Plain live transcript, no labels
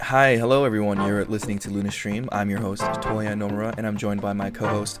Hi, hello everyone. You're listening to Luna Stream. I'm your host, Toya Nomura, and I'm joined by my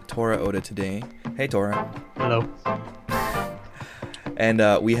co-host, Tora Oda today. Hey, Tora. Hello. And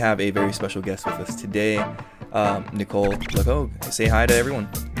we have a very special guest with us today, Nicole Lacogue. Say hi to everyone.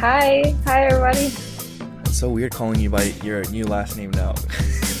 Hi everybody. It's so weird calling you by your new last name now.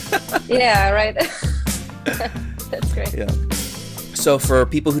 Yeah, right. That's great. Yeah. So for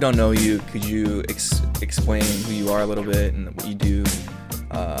people who don't know you, could you explain who you are a little bit and what you do?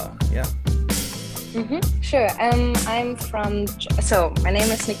 Yeah. Sure. So my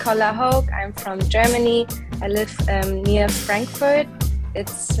name is Nicole Lacogue. I'm from Germany. I live near Frankfurt.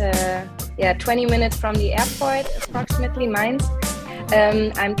 It's 20 minutes from the airport, approximately Mainz.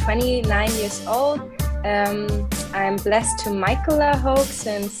 I'm 29 years old. I'm blessed to Michael Lacogue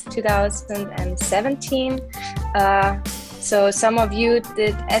since 2017. So some of you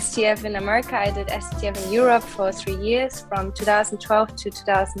did STF in America. I did STF in Europe for 3 years, from 2012 to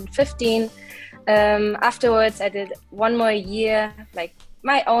 2015. Afterwards, I did one more year, like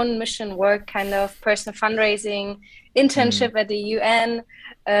my own mission work, kind of personal fundraising, internship at the UN,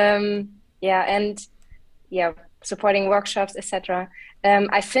 supporting workshops, etc.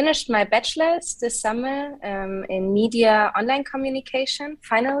 I finished my bachelor's this summer in media online communication,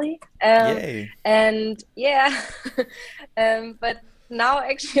 finally. Yay. And yeah, but now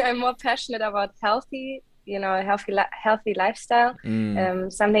actually I'm more passionate about healthy lifestyle,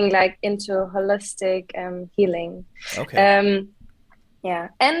 something like into holistic healing. Okay. Yeah,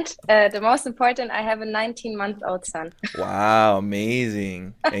 and the most important, I have a 19-month-old son. Wow,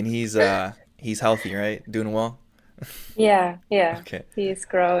 amazing. And he's healthy, right? Doing well? Yeah, Okay. he's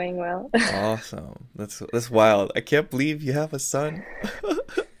growing well. Awesome. That's wild. I can't believe you have a son.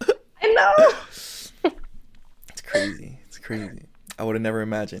 I know. It's crazy. It's crazy. I would have never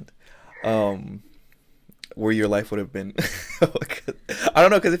imagined where your life would have been. I don't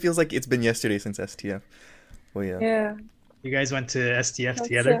know, because it feels like it's been yesterday since STF. Well, yeah. Yeah. You guys went to STF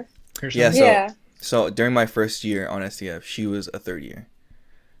together? Yeah, so during my first year on STF, she was a third year.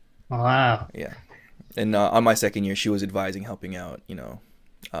 Wow. Yeah. And on my second year, she was advising, helping out,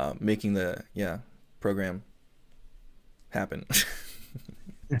 making the program happen.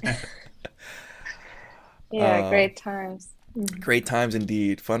 Yeah, great times. Great times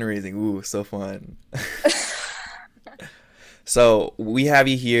indeed. Fundraising, ooh, so fun. So we have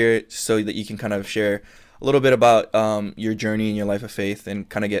you here so that you can kind of share a little bit about your journey in your life of faith and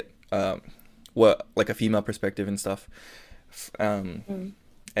kind of get like a female perspective and stuff. And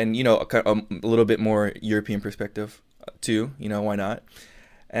a little bit more European perspective too, why not?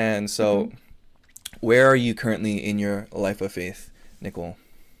 And so where are you currently in your life of faith, Nicole?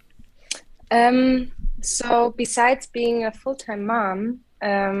 So besides being a full-time mom,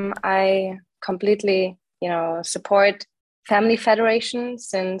 I completely, support Family Federation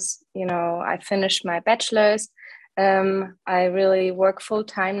since, I finished my bachelor's. I really work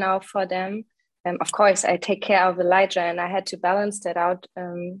full-time now for them. Of course, I take care of Elijah, and I had to balance that out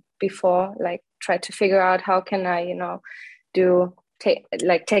before, like try to figure out how can I,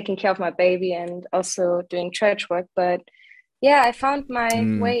 taking care of my baby and also doing church work. But yeah, I found my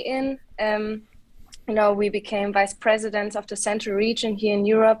way in. We became vice presidents of the Central Region here in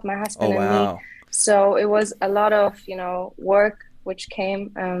Europe, my husband and me. So it was a lot of, work which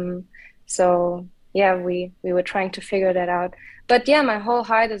came. So yeah, we were trying to figure that out. But yeah, my whole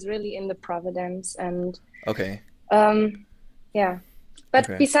heart is really in the Providence and yeah. But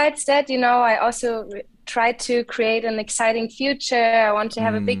besides that, I also try to create an exciting future. I want to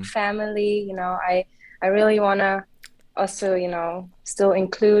have a big family. I really want to also, still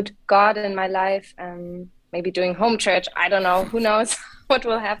include God in my life. Maybe doing home church. I don't know. Who knows what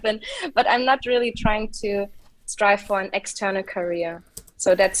will happen? But I'm not really trying to strive for an external career.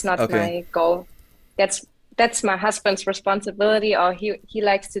 So that's not my goal. That's my husband's responsibility, or he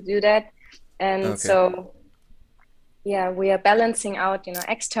likes to do that. And so, yeah, we are balancing out,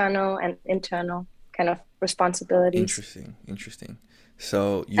 external and internal kind of responsibilities. Interesting.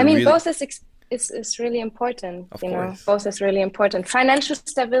 So both is really important. Of course. Both is really important. Financial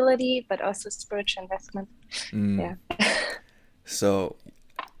stability, but also spiritual investment. Yeah. So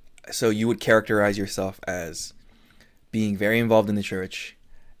you would characterize yourself as being very involved in the church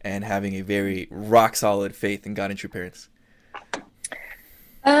and having a very rock solid faith in God and true parents.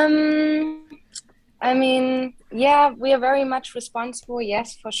 Yeah, we are very much responsible.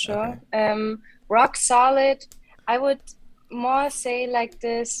 Yes, for sure. Rock solid. I would more say like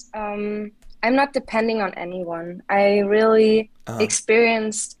this. I'm not depending on anyone. I really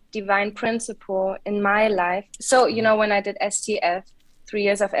experienced divine principle in my life. So, when I did STF, 3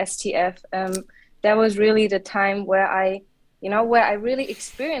 years of STF, that was really the time where I where I really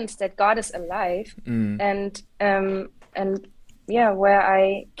experienced that God is alive, and yeah, where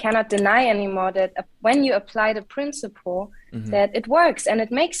I cannot deny anymore that when you apply the principle, that it works and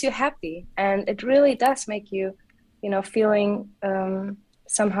it makes you happy, and it really does make you, feeling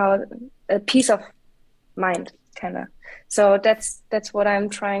somehow a peace of mind, kind of. So that's what I'm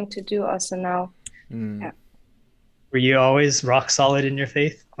trying to do also now. Yeah. Were you always rock solid in your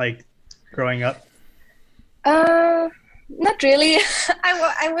faith, like growing up? Not really.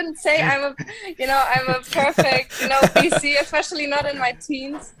 I wouldn't say I'm a perfect, BC, especially not in my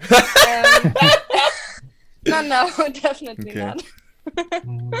teens. No, definitely not.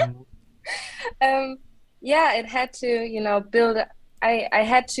 Yeah, it had to, build. I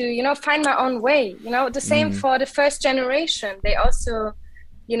had to, find my own way. The same for the first generation. They also,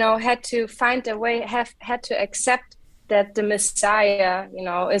 had to find their way. Had to accept that the Messiah,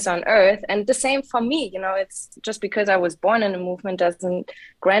 is on earth. And the same for me, it's just because I was born in a movement doesn't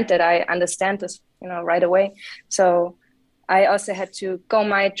grant that I understand this, right away. So I also had to go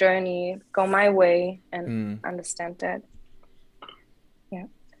my journey, go my way, and understand that. Yeah.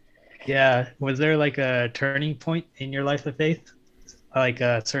 Yeah. Was there like a turning point in your life of faith? Like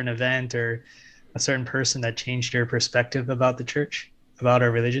a certain event or a certain person that changed your perspective about the church, about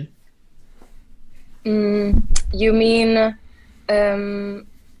our religion? You mean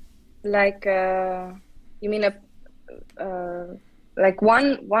like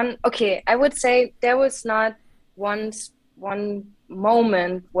one okay, I would say there was not one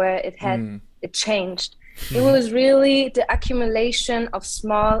moment where it changed. It was really the accumulation of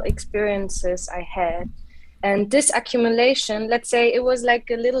small experiences I had, and this accumulation, let's say it was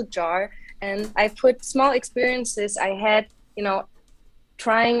like a little jar, and I put small experiences I had,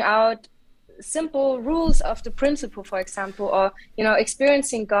 trying out simple rules of the principle, for example, or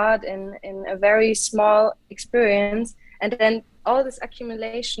experiencing God in a very small experience, and then all this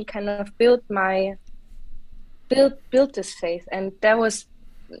accumulation kind of built this faith. And that was,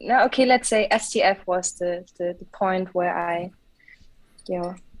 okay, let's say STF was the point where I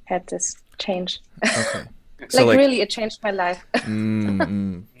had this change. Okay. So really it changed my life.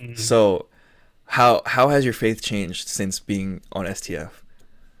 So how has your faith changed since being on STF?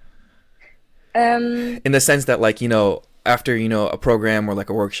 In the sense that, like, after a program or like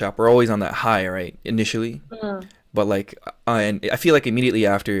a workshop, we're always on that high, right, initially, but like and I feel like immediately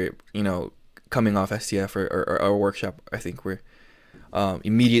after coming off STF or a workshop, I think we're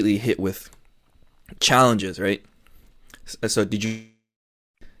immediately hit with challenges, right? So did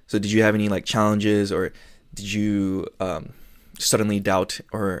you have any like challenges, or did you suddenly doubt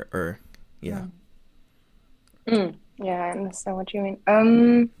or yeah? Yeah, I understand what you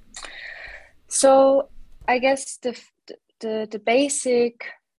mean. So I guess the basic,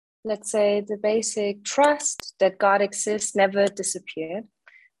 let's say, the basic trust that God exists never disappeared.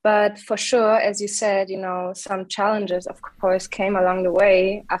 But for sure, as you said, some challenges, of course, came along the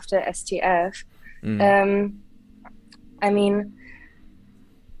way after STF. I mean,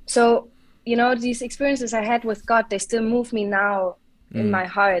 so, these experiences I had with God, they still move me now in my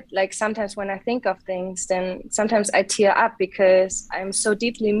heart. Like sometimes when I think of things, then sometimes I tear up because I'm so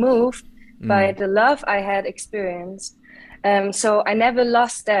deeply moved by the love I had experienced. So I never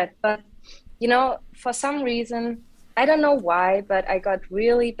lost that. But, for some reason, I don't know why, but I got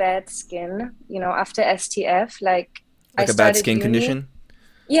really bad skin, after STF. Like a bad skin condition?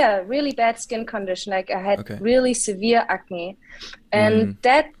 Yeah, really bad skin condition. Like I had really severe acne. And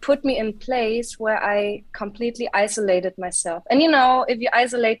that put me in place where I completely isolated myself. And, if you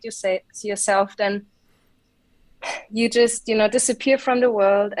isolate yourself, then you just, disappear from the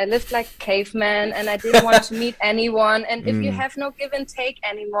world. I lived like a caveman, and I didn't want to meet anyone. And if you have no give and take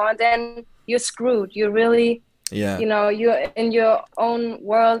anymore, then you're screwed. You're really, you're in your own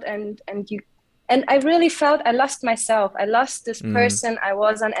world, and I really felt I lost myself. I lost this person I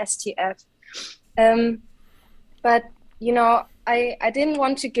was on STF. But, I didn't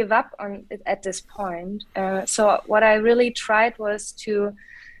want to give up on it at this point. So what I really tried was to,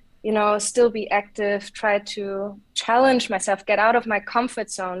 still be active, try to challenge myself, get out of my comfort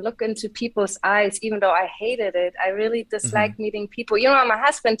zone, look into people's eyes, even though I hated it. I really disliked meeting people. My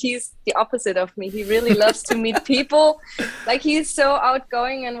husband, he's the opposite of me. He really loves to meet people. Like, he's so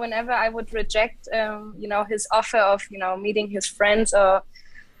outgoing, and whenever I would reject, his offer of, meeting his friends,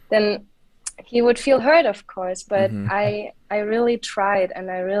 then he would feel hurt, of course. But I really tried, and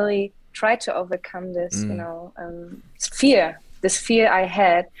I really tried to overcome this, this fear I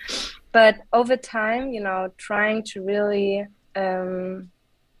had. But over time, trying to really,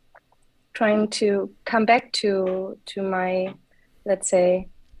 trying to come back to my, let's say,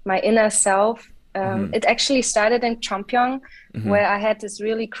 my inner self, It actually started in Champyong, where I had this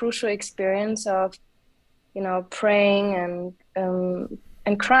really crucial experience of, praying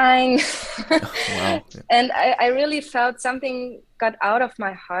and crying. Wow. And I really felt something got out of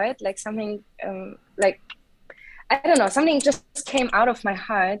my heart, like something, like, I don't know, something just came out of my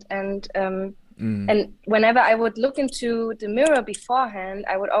heart. And whenever I would look into the mirror beforehand,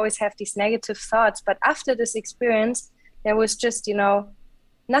 I would always have these negative thoughts. But after this experience, there was just,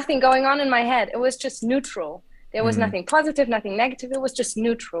 nothing going on in my head. It was just neutral. There was nothing positive, nothing negative. It was just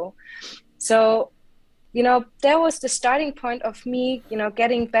neutral. So, that was the starting point of me,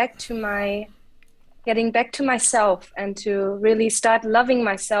 getting back to myself and to really start loving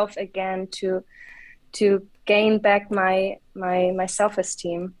myself again, to gain back my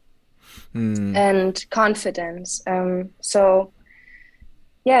self-esteem and confidence. So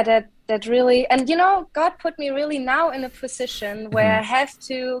yeah, that really, and God put me really now in a position where I have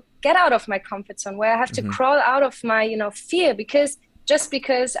to get out of my comfort zone, where I have to crawl out of my fear, because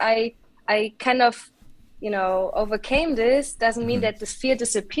I kind of overcame this doesn't mean that this fear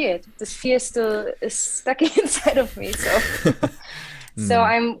disappeared. This fear still is stuck inside of me. So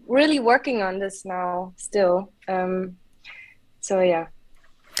I'm really working on this now still. So yeah.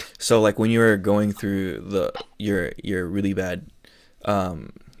 So like when you were going through your really bad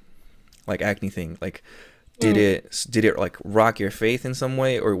like acne thing, like did it like rock your faith in some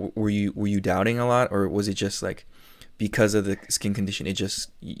way, or were you doubting a lot, or was it just like because of the skin condition it just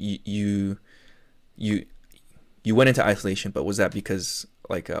you went into isolation? But was that because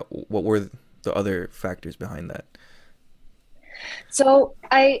like what were the other factors behind that? So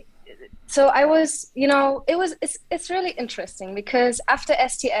I was, it's really interesting, because after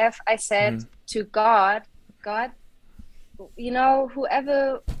STF, I said to God,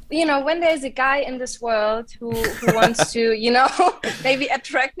 whoever, when there's a guy in this world who wants to, maybe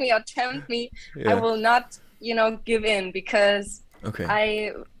attract me or tempt me, I will not, give in, because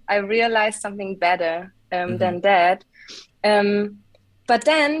I realized something better than that. But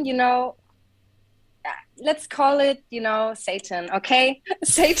then, let's call it, Satan, okay?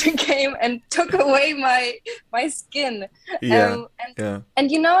 Satan came and took away my skin. And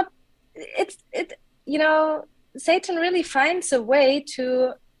Satan really finds a way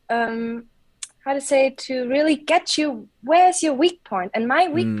to, to really get you, where's your weak point? And my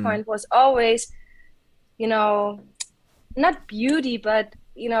weak point was always, not beauty, but,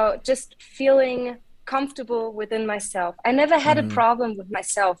 just feeling comfortable within myself. I never had a problem with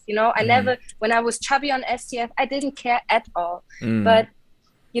myself, I never, when I was chubby on STF, I didn't care at all. But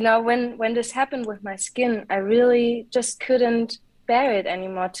when this happened with my skin, I really just couldn't bear it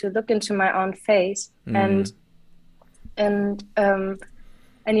anymore to look into my own face. And I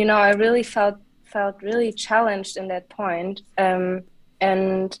really felt really challenged in that point.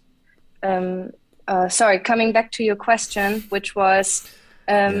 Sorry, coming back to your question, which was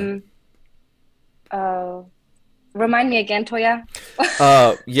remind me again, Toya.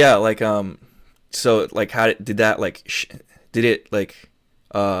 So like how did that like did it like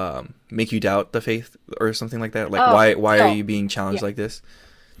make you doubt the faith or something like that? Like why are you being challenged like this?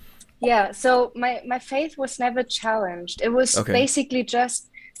 Yeah, so my faith was never challenged. It was basically just,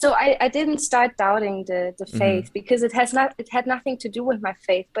 so I didn't start doubting the faith, because it had nothing to do with my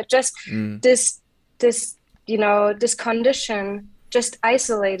faith, but just this condition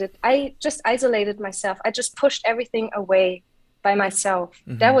I just isolated myself. I just pushed everything away by myself.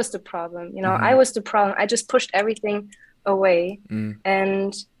 That was the problem. I was the problem. I just pushed everything away.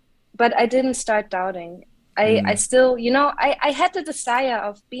 But I didn't start doubting. I still, I had the desire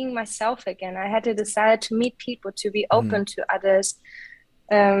of being myself again. I had the desire to meet people, to be open to others.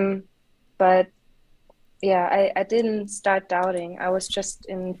 But yeah, I didn't start doubting. I was just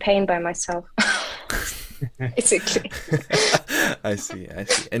in pain by myself. Basically. I see.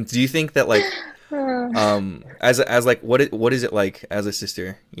 And do you think that like as like what is it like as a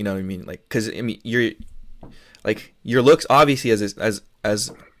sister, you know what I mean, like, because I mean you're like your looks obviously as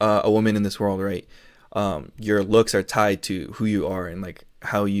a woman in this world, right? Your looks are tied to who you are and like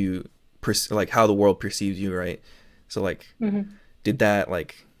how you like how the world perceives you, right? So like did that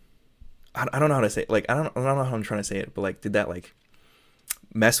like I don't know how to say it. Like I don't know how I'm trying to say it, but like did that like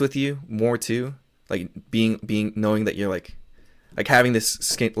mess with you more too? Like being knowing that you're like having this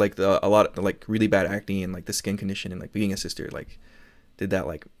skin, like a lot of like really bad acne and like the skin condition, and like being a sister, like did that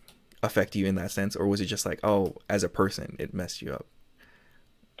like affect you in that sense, or was it just like, oh, as a person it messed you up?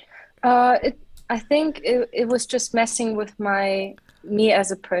 I think it was just messing with me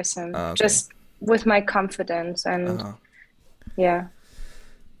as a person, just with my confidence, and yeah.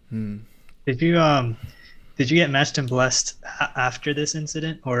 Did you get matched and blessed after this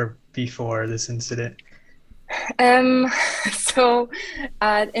incident, or before this incident? Um, so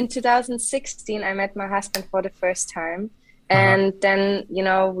in 2016, I met my husband for the first time. And then,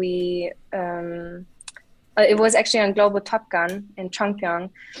 it was actually on Global Top Gun in Chongpyeong.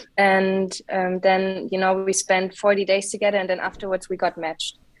 And then, we spent 40 days together, and then afterwards we got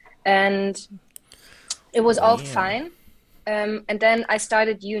matched. And it was all fine. And then I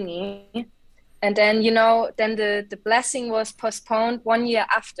started uni. And then, then the blessing was postponed 1 year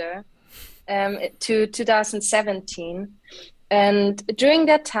after. To 2017, and during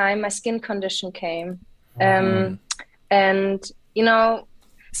that time my skin condition came, and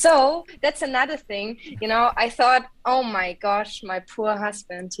so that's another thing. I thought, oh my gosh, my poor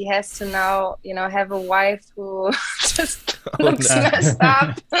husband, he has to now have a wife who just looks messed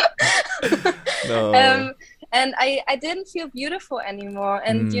up. No. And I didn't feel beautiful anymore.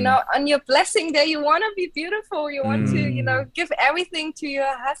 And, on your blessing day, you want to be beautiful. You want to, give everything to your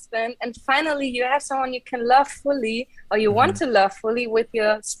husband. And finally, you have someone you can love fully, or you want to love fully with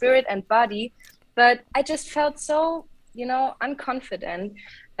your spirit and body. But I just felt so, unconfident.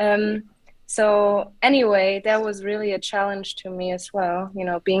 So anyway, that was really a challenge to me as well,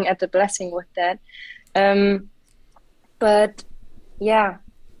 being at the blessing with that. But yeah.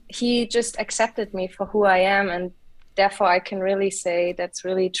 He just accepted me for who I am, and therefore I can really say that's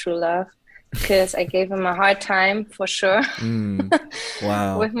really true love, because I gave him a hard time for sure.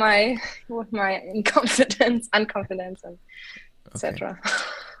 Wow. with my unconfidence, and etc.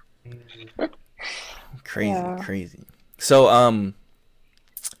 Crazy. So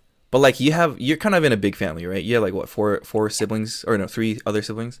but like you're kind of in a big family, right? You have like what, four siblings, or no, three other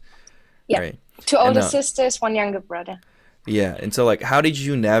siblings? Yeah. Right. 2 older sisters, 1 younger brother. Yeah, and so like, how did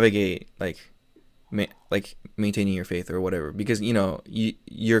you navigate like maintaining your faith or whatever? Because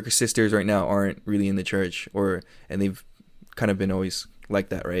your sisters right now aren't really in the church, and they've kind of been always like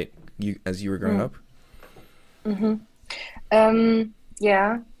that, right? As you were growing up.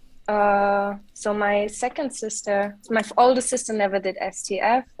 Yeah. So my second sister, my older sister, never did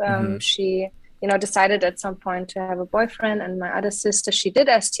STF. She decided at some point to have a boyfriend, and my other sister, she did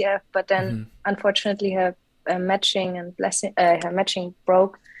STF, but then unfortunately her matching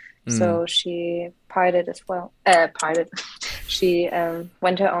broke, so she parted as well. She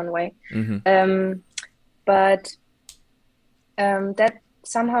went her own way. But that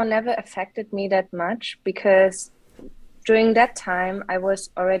somehow never affected me that much, because during that time I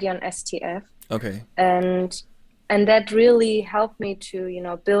was already on STF. Okay. And that really helped me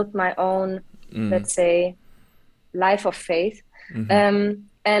to build my own, let's say, life of faith.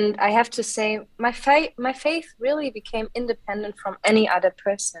 And I have to say, my faith really became independent from any other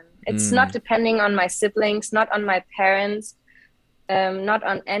person. It's not depending on my siblings, not on my parents, not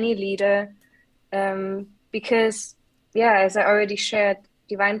on any leader, because, as I already shared,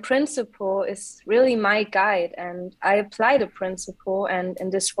 divine principle is really my guide, and I apply the principle, and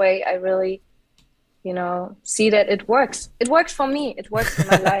in this way, I really, see that it works. It works for me. It works in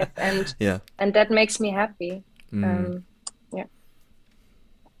my life, and and that makes me happy.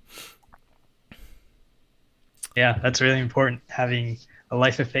 Yeah, that's really important, having a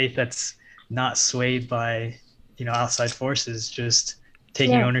life of faith that's not swayed by, outside forces, just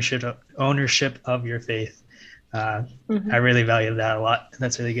taking ownership of your faith. I really value that a lot.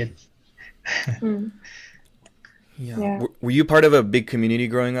 That's really good. Yeah. Were you part of a big community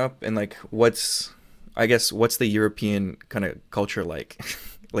growing up? And like, what's the European kind of culture like,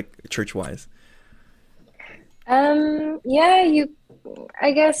 like church-wise?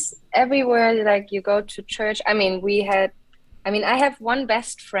 I guess everywhere, like, you go to church. I have one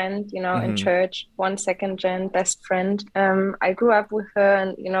best friend, in church, one second gen best friend. I grew up with her,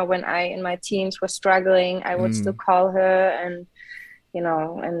 and, when I, in my teens, was struggling, I would still call her, and,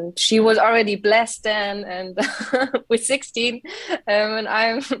 and she was already blessed then, and with 16, and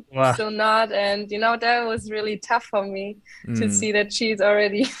I'm still not. And, that was really tough for me to see that she's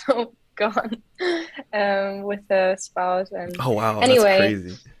already, gone with her spouse. And anyway,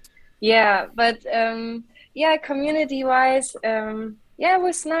 that's crazy. But community wise, it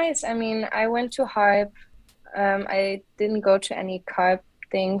was nice. I went to HARP. I didn't go to any CARP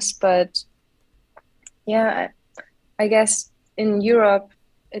things, but I guess in Europe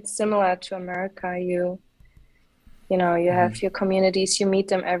it's similar to America. You have your communities, you meet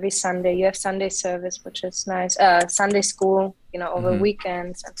them every Sunday, you have Sunday service, which is nice, Sunday school, over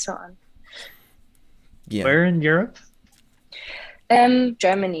weekends and so on. Where in Europe?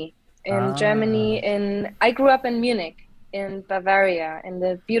 Germany. Germany, I grew up in Munich, in Bavaria, in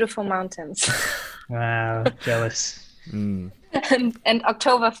the beautiful mountains. Wow, jealous. And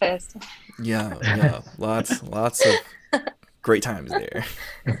Oktoberfest. Yeah, lots of great times there.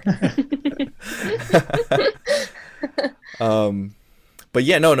 But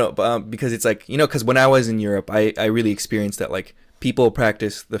yeah, no, because it's like, because when I was in Europe, I really experienced that, like, people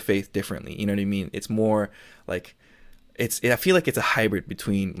practice the faith differently. You know what I mean? It's more like, I feel like it's a hybrid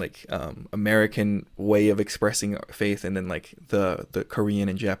between like American way of expressing faith and then like the Korean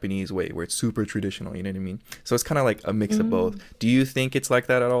and Japanese way where it's super traditional. You know what I mean? So it's kind of like a mix of both. Do you think it's like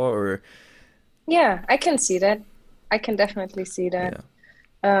that at all, or? Yeah, I can see that. I can definitely see that.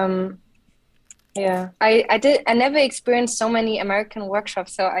 Yeah. Yeah, I never experienced so many American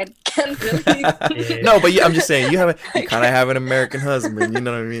workshops, so I can't really. No, but I'm just saying, you kind of have an American husband, you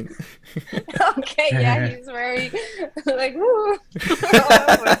know what I mean? Okay, yeah, he's very like, woo.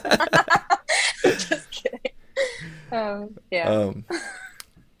 Just kidding. Yeah.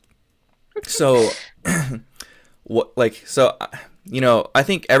 So, I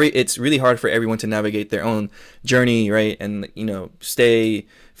think it's really hard for everyone to navigate their own journey, right? And, stay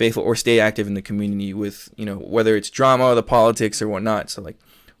faithful or stay active in the community with, whether it's drama or the politics or whatnot. So, like,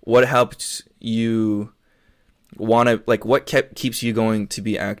 what helps you what keeps you going to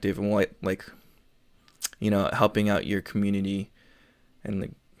be active, and what, like, helping out your community and,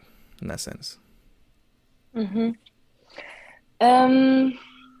 like, in that sense? Mm-hmm.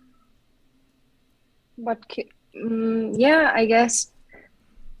 Yeah, I guess,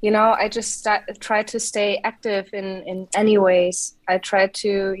 I just try to stay active in any ways. I try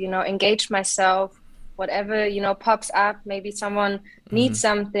to, engage myself, whatever, pops up. Maybe someone needs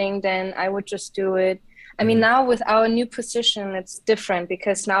something, then I would just do it. I mean, now with our new position, it's different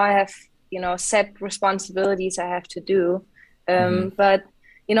because now I have, set responsibilities I have to do. But,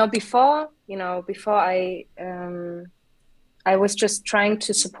 before I was just trying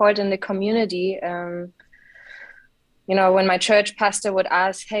to support in the community. When my church pastor would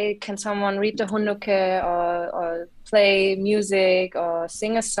ask, hey, can someone read the Hunduke or play music or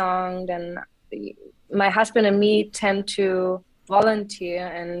sing a song, then my husband and me tend to volunteer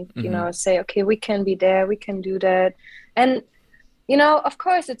and, say, okay, we can be there, we can do that. And, of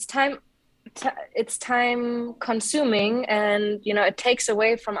course, it's time consuming, and, it takes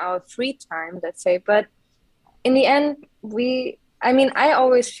away from our free time, let's say. But in the end, I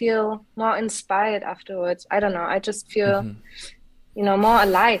always feel more inspired afterwards. I don't know. I just feel, more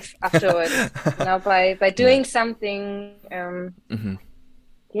alive afterwards, by doing something.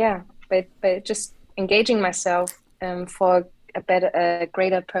 Yeah, by just engaging myself for a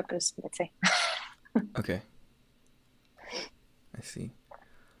greater purpose, let's say. Okay. I see.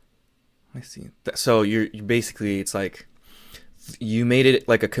 So you're basically, it's like you made it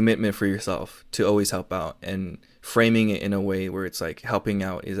like a commitment for yourself to always help out, and framing it in a way where it's like helping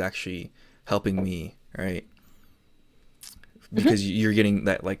out is actually helping me, right? Because you're getting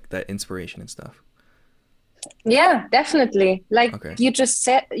that inspiration and stuff. Yeah, definitely. Like, okay. you just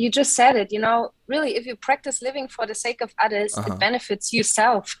said it, really, if you practice living for the sake of others, it benefits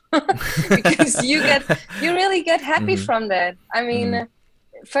yourself because you really get happy from that. I mean,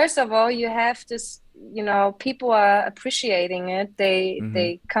 first of all, you have this, people are appreciating it.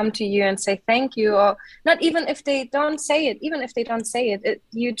 They come to you and say thank you, or not, even if they don't say it,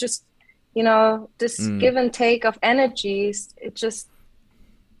 you just, this give and take of energies, it just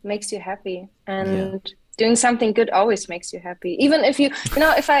makes you happy. And doing something good always makes you happy. Even if you,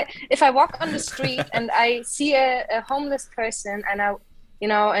 if I walk on the street and I see a homeless person and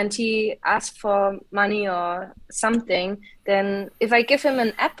and he asks for money or something, then if I give him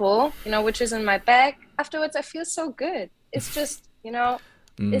an apple, which is in my bag, afterwards I feel so good. It's just,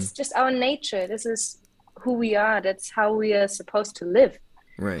 it's just our nature. This is who we are. That's how we are supposed to live.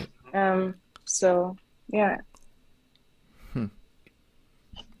 Right. So, yeah.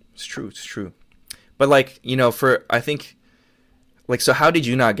 It's true. But I think, so how did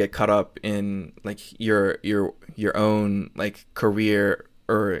you not get caught up in your own career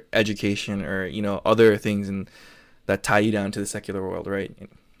or education or other things that tie you down to the secular world, right?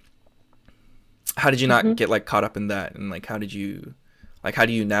 How did you not get caught up in that, and how do you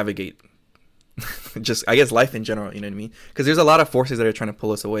navigate just, I guess, life in general? You know what I mean? Because there's a lot of forces that are trying to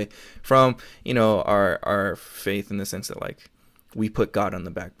pull us away from our faith, in the sense that we put God on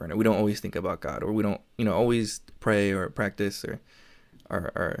the back burner. We don't always think about God, or we don't always pray or practice or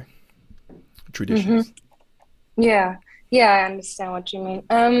our traditions. Yeah, I understand what you mean.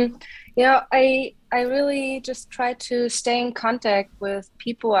 I really just try to stay in contact with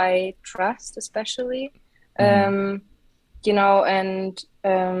people I trust, especially, and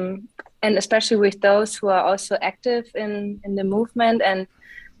especially with those who are also active in the movement. And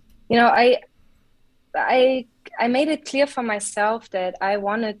I made it clear for myself that I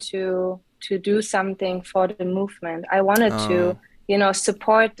wanted to to do something for the movement. I wanted to, you know,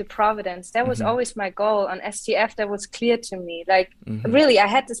 support the Providence. That was always my goal on STF. That was clear to me. Like, really, I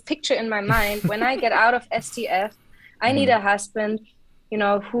had this picture in my mind. When I get out of STF, I need a husband, you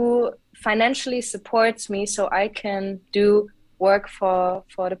know, who financially supports me so I can do work for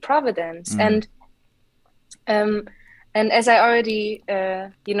the Providence. And as I already,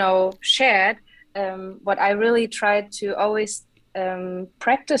 you know, shared, what I really tried to always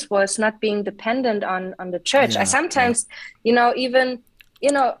practice was not being dependent on the church. I sometimes, you know, even,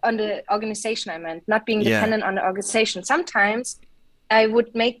 you know, on the organization, I meant not being dependent on the organization. Sometimes I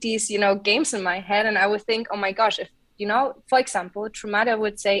would make these, you know, games in my head, and I would think, oh my gosh, if, you know, for example, Trumada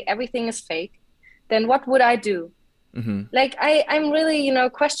would say everything is fake, then what would I do? Like I'm really, you know,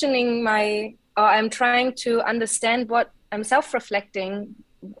 questioning I'm trying to understand what I'm self-reflecting.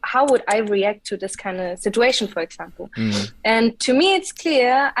 How would I react to this kind of situation, for example? And to me, it's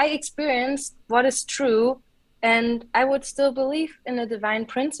clear I experienced what is true, and I would still believe in a divine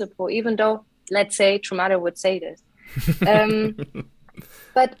principle, even though, let's say, Trumada would say this.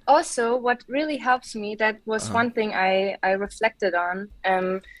 But also what really helps me, that was one thing I reflected on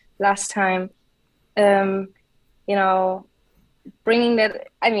last time, you know, bringing that,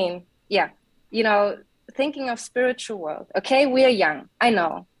 I mean, you know, thinking of spiritual world. Okay, we are young. I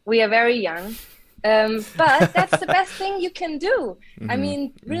know we are very young, but that's the best thing you can do. I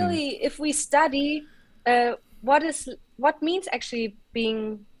mean, really, if we study what means actually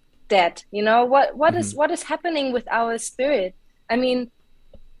being dead, you know, what is happening with our spirit. I mean,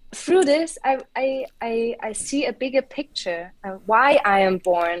 through this, I see a bigger picture of why I am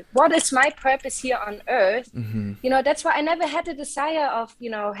born. What is my purpose here on earth? You know, that's why I never had the desire of, you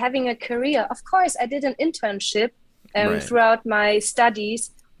know, having a career. Of course, I did an internship throughout my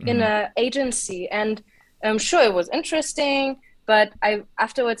studies in an agency, and sure, it was interesting. But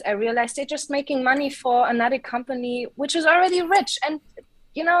afterwards I realized they're just making money for another company which is already rich, and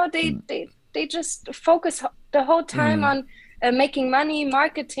you know, they just focus the whole time on making money,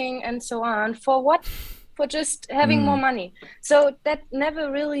 marketing, and so on. For what? For just having more money. So that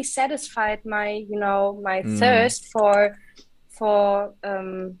never really satisfied my, you know, my thirst for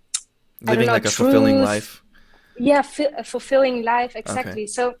living like a fulfilling life. Yeah, a fulfilling life, exactly. Okay.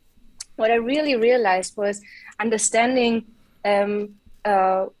 So what I really realized was understanding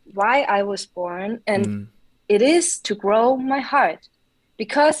why I was born, and it is to grow my heart.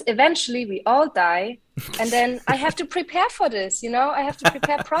 Because eventually we all die, and then I have to prepare for this, you know, I have to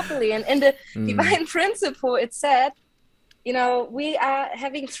prepare properly. And in the divine principle, it said, you know, we are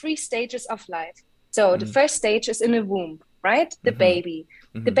having 3 stages of life. So the first stage is in the womb, right? The baby.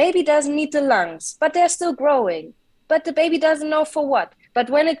 The baby doesn't need the lungs, but they're still growing. But the baby doesn't know for what. But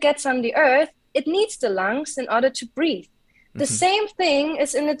when it gets on the earth, it needs the lungs in order to breathe. The same thing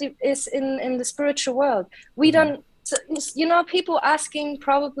is in the spiritual world. We don't. So, you know, people asking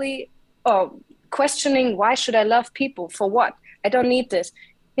probably, questioning, why should I love people? For what? I don't need this.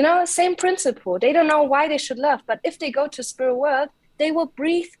 You know, same principle. They don't know why they should love. But if they go to spirit world, they will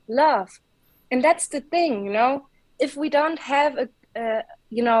breathe love. And that's the thing, you know. If we don't have,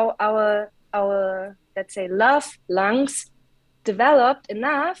 you know, our let's say, love lungs developed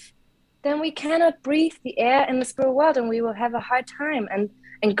enough, then we cannot breathe the air in the spirit world, and we will have a hard time.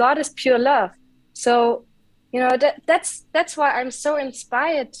 And God is pure love. So, you know, that's why I'm so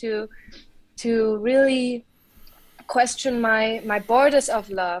inspired to really question my borders of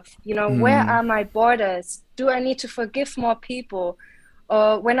love. You know, where are my borders? Do I need to forgive more people?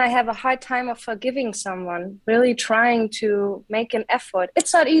 Or when I have a hard time of forgiving someone, really trying to make an effort.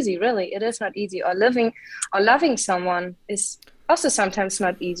 It's not easy, really. It is not easy. Or loving someone is also sometimes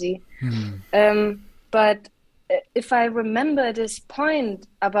not easy. But if I remember this point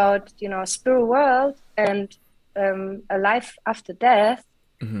about, you know, spirit world and a life after death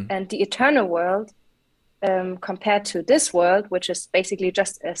and the eternal world, compared to this world, which is basically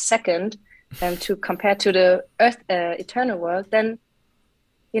just a second, to compare to the earth eternal world, then,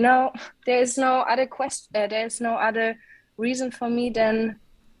 you know, there is no other there is no other reason for me than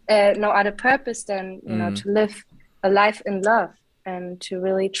no other purpose than, you know, to live a life in love and to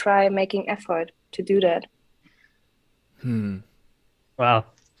really try making effort to do that. Wow.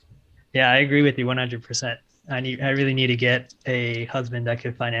 Yeah, I agree with you 100%. I really need to get a husband that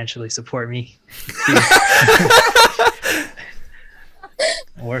could financially support me.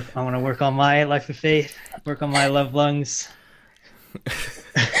 I want to work on my life of faith, work on my love lungs.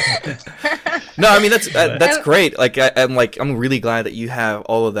 No, I mean, that's great. Like I'm really glad that you have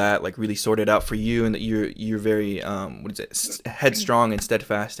all of that like really sorted out for you, and that you're very headstrong and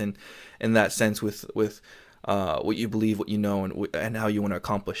steadfast in that sense with what you believe, what you know, and how you want to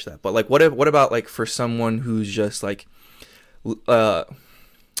accomplish that. But like, what about like for someone who's just like,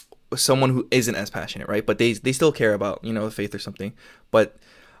 someone who isn't as passionate, right? But they still care about, you know, the faith or something. But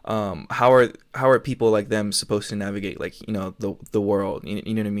how are people like them supposed to navigate, like, you know, the world?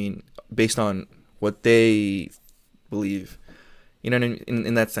 You know what I mean? Based on what they believe, you know what I mean?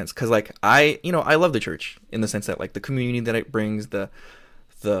 In that sense, because like I love the church in the sense that like the community that it brings, the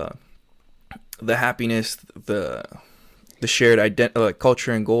happiness, the shared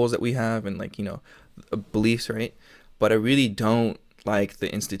culture and goals that we have, and like, you know, beliefs, right? But I really don't like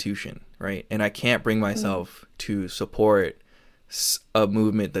the institution, right? And I can't bring myself to support a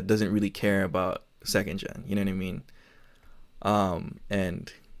movement that doesn't really care about second gen, you know what I mean?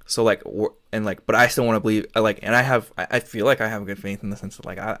 And so like, but I still want to believe, and I feel like I have good faith in the sense that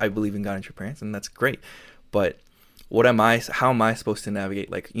like I believe in God and true parents, and that's great. But how am I supposed to navigate,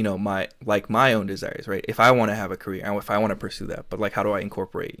 like, you know, my own desires, right? If I want to have a career and if I want to pursue that, but like, how do I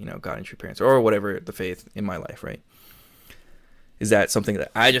incorporate, you know, God and true parents or whatever the faith in my life, right? Is that something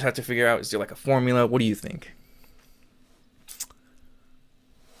that I just have to figure out? Is there like a formula? What do you think?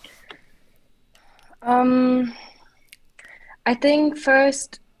 I think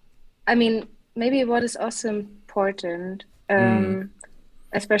first, I mean, maybe what is also important,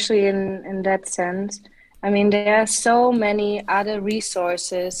 especially in that sense, I mean, there are so many other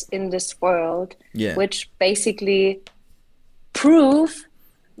resources in this world, which basically prove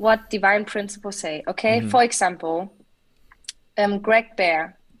what divine principles say. Okay, for example, Greg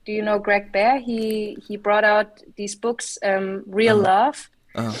Bear. Do you know Greg Bear? He brought out these books, Real Love,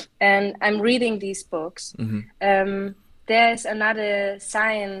 and I'm reading these books. There's another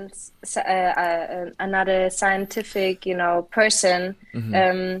scientific, you know, person.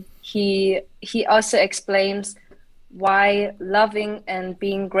 He also explains why loving and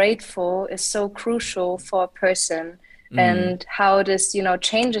being grateful is so crucial for a person, and how this, you know,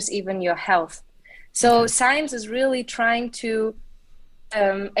 changes even your health. So science is really trying to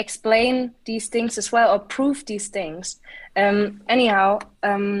explain these things as well, or prove these things. Anyhow,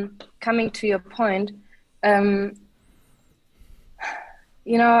 coming to your point,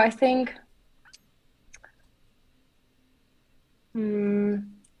 you know, I think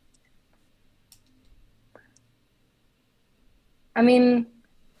I mean,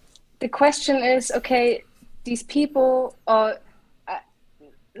 the question is, okay, these people are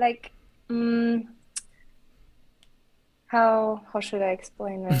like, how should I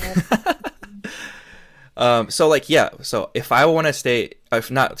explain that? So like, yeah, so if I want to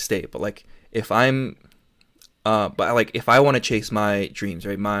if I'm but like if I want to chase my dreams,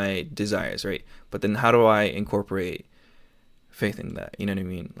 right, my desires, right, but then how do I incorporate faith in that? You know what I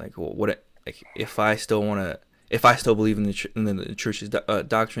mean? Like, like if I still believe in the church's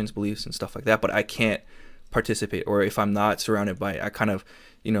doctrines, beliefs, and stuff like that, but I can't participate, or if I'm not surrounded by it, I kind of,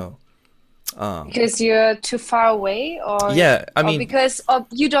 you know, because you're too far away, or because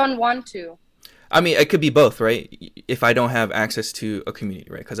you don't want to. I mean, it could be both, right? If I don't have access to a community,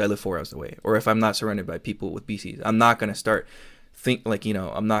 right, because I live 4 hours away, or if I'm not surrounded by people with BCs, I'm not gonna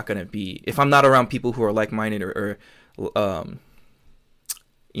I'm not gonna be, if I'm not around people who are like-minded or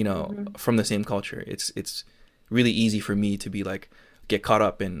you know, from the same culture, it's really easy for me to be like, get caught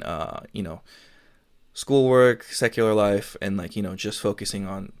up in you know, schoolwork, secular life, and like, you know, just focusing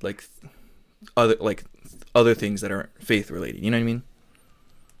on like other things that aren't faith related. You know what I mean?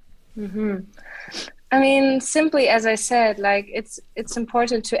 I mean, simply as I said, like it's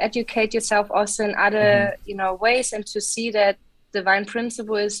important to educate yourself also in other you know, ways, and to see that divine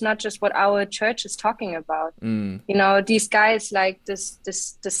principle is not just what our church is talking about. You know, these guys like the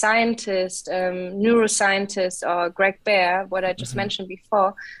scientist, neuroscientist, or Greg Bear, what I just mentioned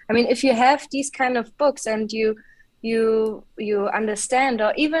before. I mean, if you have these kind of books and you understand,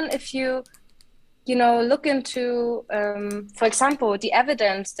 or even if you know, look into, for example, the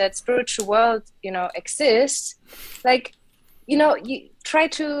evidence that spiritual world, you know, exists, like, you know, you try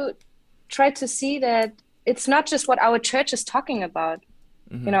to see that it's not just what our church is talking about.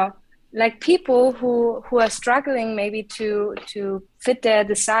 You know, like people who are struggling maybe to fit their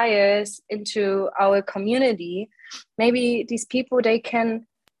desires into our community, maybe these people, they can,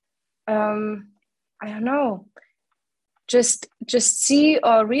 I don't know, just see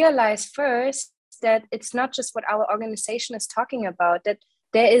or realize first that it's not just what our organization is talking about, that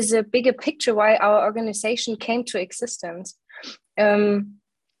there is a bigger picture why our organization came to existence, and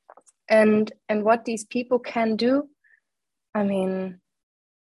what these people can do. I mean,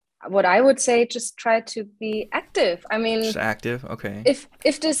 what I would say, just try to be active. I mean, just active. Okay. If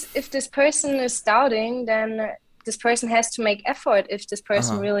this person is doubting, then this person has to make effort. If this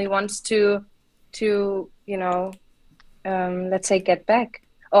person really wants to to, you know, let's say get back.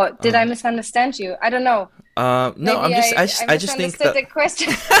 Or did I misunderstand you? I don't know. No, Maybe I just think misunderstood that the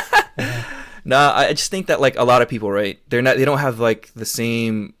question. no, I just think that like a lot of people, right? They don't have like the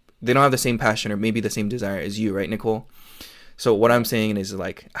same, they don't have the same passion or maybe the same desire as you, right, Nicole? So what I'm saying is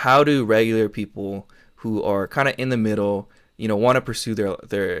like, how do regular people who are kind of in the middle, you know, want to pursue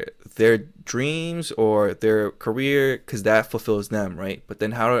their dreams or their career because that fulfills them, right? But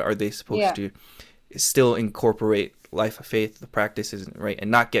then how are they supposed to still incorporate life of faith, the practices, right, and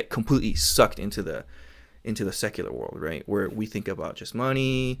not get completely sucked into the secular world, right, where we think about just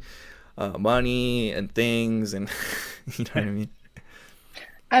money and things, and you know what I mean?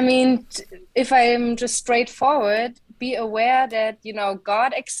 I mean, if I'm just straightforward, be aware that, you know,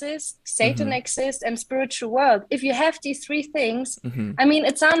 God exists, Satan exists, and spiritual world. If you have these three things, I mean,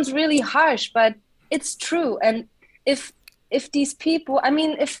 it sounds really harsh, but it's true. And if these people, I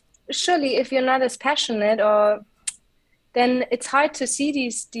mean, if you're not as passionate, or then it's hard to see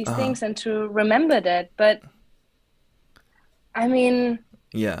these things and to remember that. But I mean,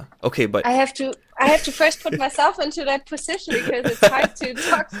 yeah, okay, but I have to first put myself into that position, because it's hard to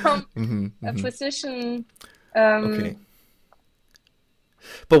talk from a position. Okay.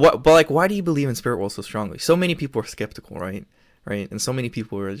 But like, why do you believe in spirit world so strongly? So many people are skeptical, right? And so many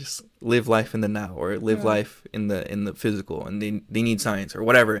people are just live life in the now, or live life in the physical, and they need science or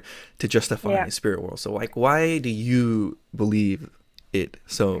whatever to justify spirit world. So like, why do you believe it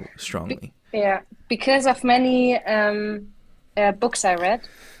so strongly? Because of many books I read.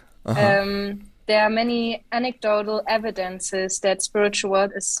 There are many anecdotal evidences that spiritual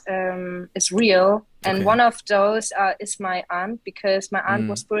world is real, and one of those is my aunt, because my aunt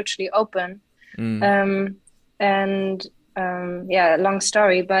was spiritually open. Long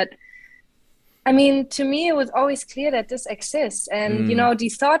story, but I mean, to me, it was always clear that this exists, and you know,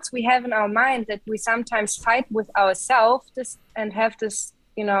 these thoughts we have in our mind that we sometimes fight with ourselves, and have this,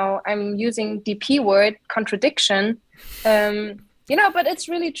 you know, I'm using the P word, contradiction. You know, but it's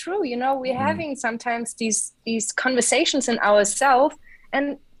really true. You know, we're having sometimes these conversations in ourselves,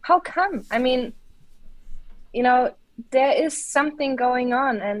 and how come? I mean, you know, there is something going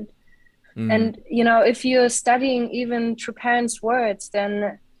on, and you know, if you're studying even through parents' words,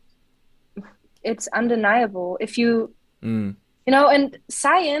 then it's undeniable. If you, you know, and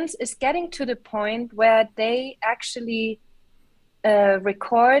science is getting to the point where they actually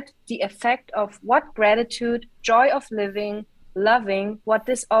record the effect of what gratitude, joy of living, loving, what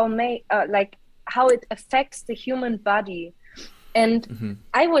this all may like, how it affects the human body. And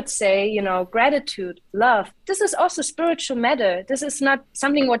I would say, you know, gratitude, love, this is also spiritual matter. This is not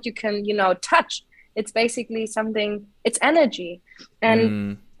something what you can, you know, touch. It's basically something, it's energy.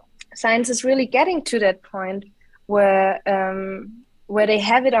 And science is really getting to that point where they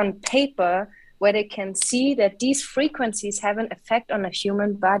have it on paper, where they can see that these frequencies have an effect on a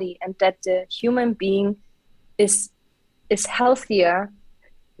human body, and that the human being is healthier,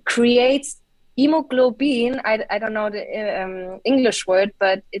 creates hemoglobin. I don't know the English word,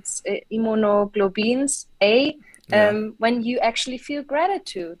 but it's immunoglobulins A. When you actually feel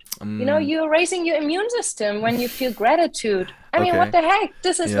gratitude, you know, you're raising your immune system when you feel gratitude. I mean, what the heck?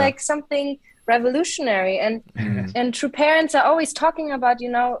 This is like something revolutionary. And true parents are always talking about, you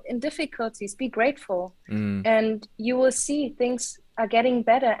know, in difficulties, be grateful, and you will see things are getting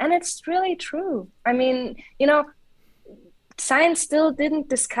better. And it's really true. I mean, you know, science still didn't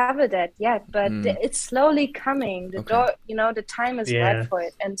discover that yet, but it's slowly coming. The door, you know, the time is right for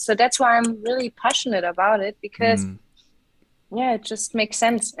it. And so that's why I'm really passionate about it, because it just makes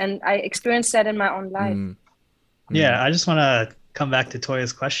sense. And I experienced that in my own life. Yeah, I just want to come back to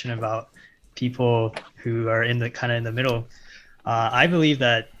Toya's question about people who are in the middle. I believe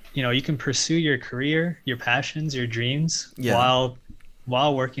that, you know, you can pursue your career, your passions, your dreams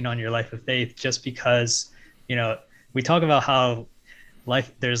while working on your life of faith, just because, you know, we talk about how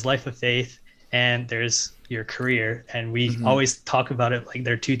there's life of faith and there's your career, and we always talk about it like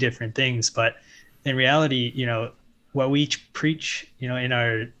they're two different things. But in reality, you know, what we preach, you know, in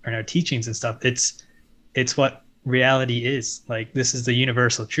our teachings and stuff, it's what reality is. Like, this is the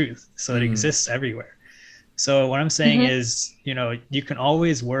universal truth, so it exists everywhere. So what I'm saying is, you know, you can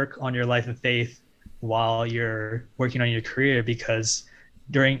always work on your life of faith while you're working on your career, because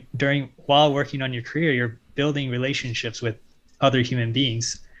while working on your career, you're building relationships with other human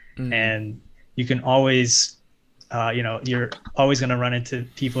beings, and you can always you know, you're always going to run into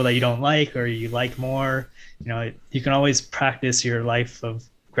people that you don't like or you like more. You know, you can always practice your life of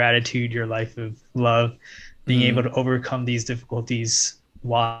gratitude, your life of love, being able to overcome these difficulties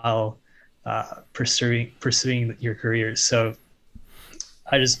while pursuing your careers. So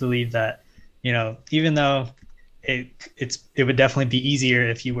I just believe that, you know, even though it would definitely be easier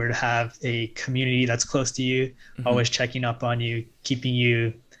if you were to have a community that's close to you, always checking up on you, keeping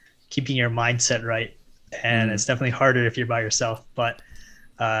your mindset right. And it's definitely harder if you're by yourself. But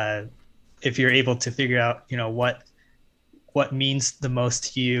if you're able to figure out, you know, what means the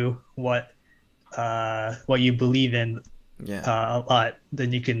most to you, what you believe in a lot,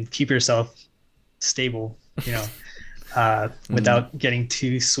 then you can keep yourself stable, you know, without getting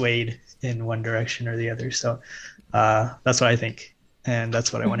too swayed in one direction or the other. So that's what I think, and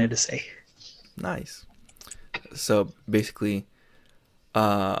that's what I wanted to say. Nice. So basically,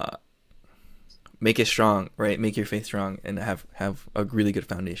 make it strong, right? Make your faith strong, and have a really good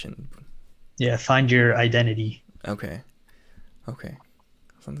foundation. Yeah, find your identity. Okay,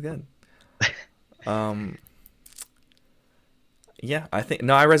 sounds good. Yeah, I think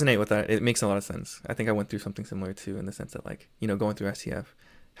I resonate with that. It makes a lot of sense. I think I went through something similar too, in the sense that, like, you know, going through SCF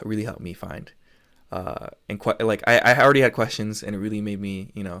really helped me find and like I already had questions, and it really made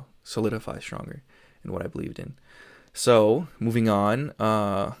me, you know, solidify stronger in what I believed in. So moving on,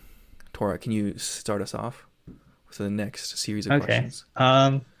 Tora, can you start us off with the next series of questions?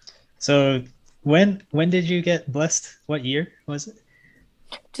 So when did you get blessed? What year was it?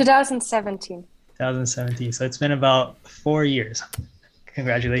 2017. 2017. So it's been about 4 years.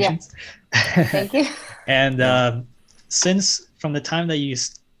 Congratulations. Yeah. Thank you. And since from the time that you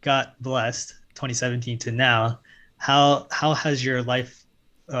got blessed, 2017 to now, how has your life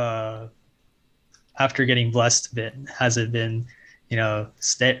after getting blessed been? Has it been, you know,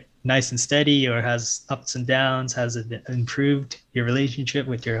 nice and steady, or has ups and downs? Has it improved your relationship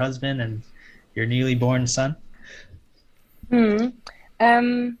with your husband and your newly born son?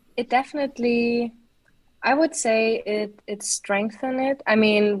 It definitely, I would say it strengthened it. I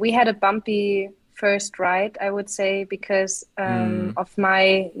mean, we had a bumpy first ride, I would say, because of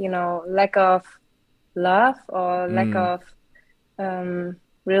my, you know, lack of love, or lack of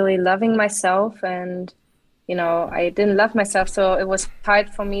really loving myself. And, you know, I didn't love myself, so it was hard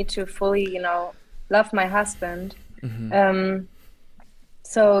for me to fully, you know, love my husband.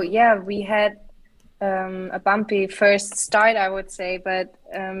 So yeah, we had a bumpy first start, I would say, but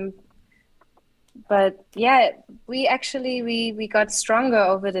yeah, we got stronger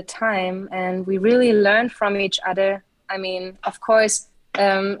over the time, and we really learned from each other. I mean, of course,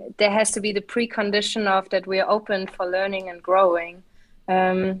 there has to be the precondition of that we're open for learning and growing.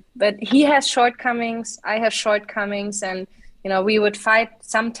 But he has shortcomings, I have shortcomings, and, you know, we would fight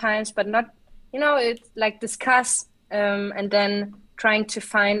sometimes, but not, you know, it's like discuss, and then trying to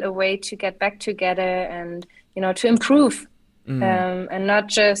find a way to get back together and, you know, to improve. And not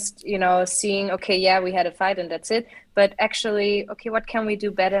just, you know, seeing, okay, yeah, we had a fight and that's it, but actually, okay, what can we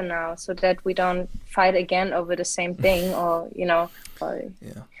do better now so that we don't fight again over the same thing, or, you know,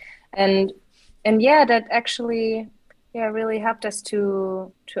 and yeah, that actually, yeah, really helped us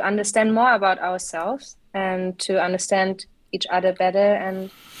to understand more about ourselves and to understand each other better, and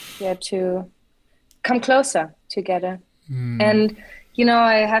yeah, to come closer together. And, you know,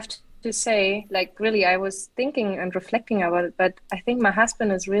 I have to say, like, really, I was thinking and reflecting about it, but I think my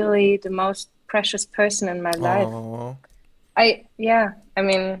husband is really the most precious person in my life. I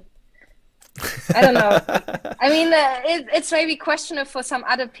mean, I don't know. I mean, it's maybe questionable for some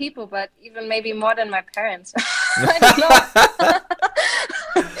other people, but even maybe more than my parents. I don't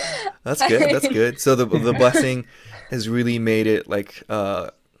know. That's good. So the blessing has really made it like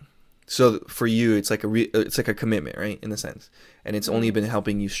so for you, it's like a commitment, right, in a sense, and it's only been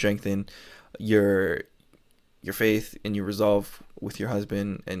helping you strengthen your faith and your resolve with your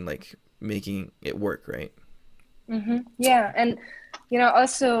husband, and like making it work, right? Yeah, and, you know,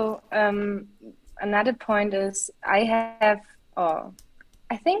 also another point is I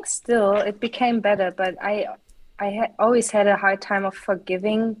think still it became better, but I always had a hard time of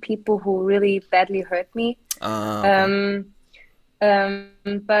forgiving people who really badly hurt me. Okay.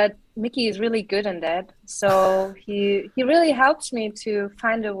 But Mickey is really good in that, so he really helps me to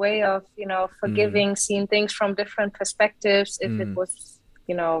find a way of, you know, forgiving, seeing things from different perspectives if it was,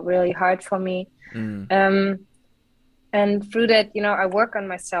 you know, really hard for me. And through that, you know, I work on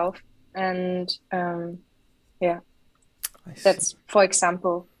myself, and yeah, that's, for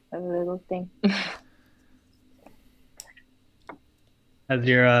example, a little thing. Has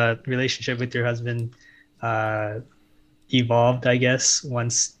your relationship with your husband evolved, I guess,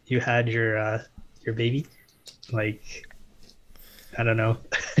 once you had your baby? Like, I don't know.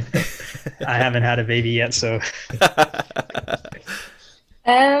 I haven't had a baby yet, so.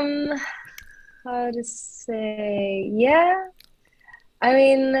 How to say? Yeah, I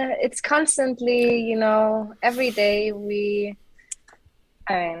mean, it's constantly, you know, every day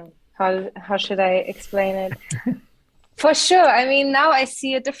how should I explain it? For sure. I mean, now I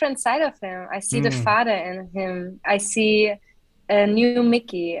see a different side of him. I see the father in him. I see a new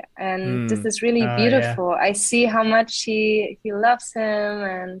Mickey, and this is really beautiful. Yeah. I see how much he loves him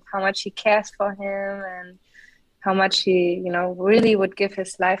and how much he cares for him and how much he, you know, really would give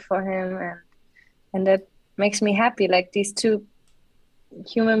his life for him, and that makes me happy. Like, these two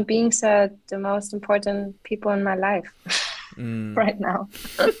human beings are the most important people in my life right now.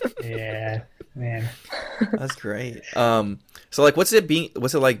 Yeah, man, that's great. So like, what's it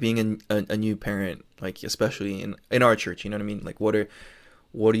like being a new parent, like especially in our church? You know what I mean? Like,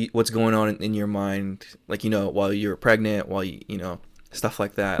 what's going on in your mind? Like, you know, while you're pregnant, while you know, stuff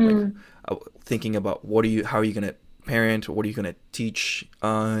like that. Like, thinking about how are you gonna parent? What are you gonna teach?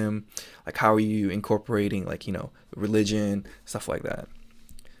 Like, how are you incorporating, like, you know, religion, stuff like that?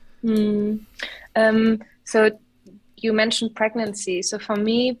 So you mentioned pregnancy. So for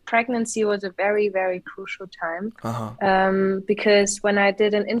me, pregnancy was a very, very crucial time. Because when I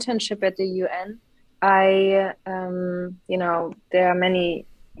did an internship at the UN, I, you know, there are many,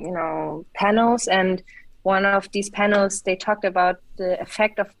 you know, panels, and one of these panels, they talked about the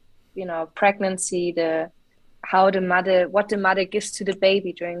effect of, you know, pregnancy, what the mother gives to the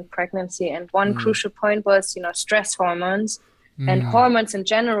baby during pregnancy. And one crucial point was, you know, stress hormones. And hormones in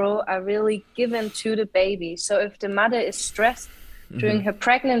general are really given to the baby. So if the mother is stressed during her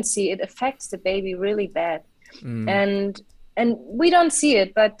pregnancy, it affects the baby really bad. And we don't see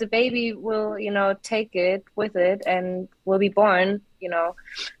it, but the baby will, you know, take it with it and will be born, you know.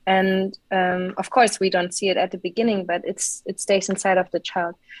 And of course, we don't see it at the beginning, but it stays inside of the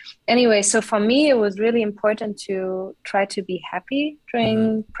child. Anyway, so for me, it was really important to try to be happy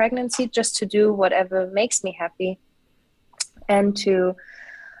during pregnancy, just to do whatever makes me happy. And to,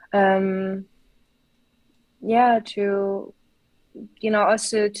 you know,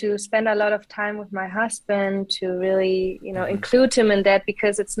 also to spend a lot of time with my husband, to really, you know, include him in that,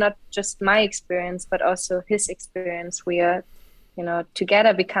 because it's not just my experience, but also his experience. We are, you know,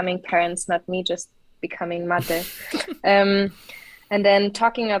 together becoming parents, not me just becoming mother. And then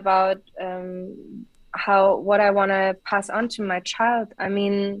talking about what I want to pass on to my child. I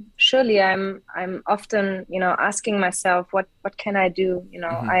mean, surely I'm often, you know, asking myself, what can I do? You know,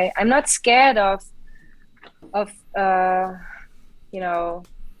 I'm not scared of you know,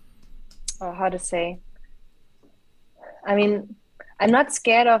 or how to say. I mean, I'm not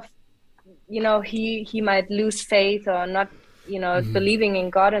scared of, you know, he might lose faith or not, you know, believing in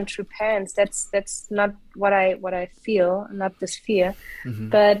God and true parents. That's not what I feel, not this fear,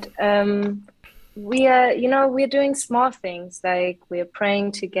 but we're doing small things, like we're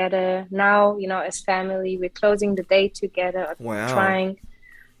praying together now, you know, as family. We're closing the day together. Wow. Trying.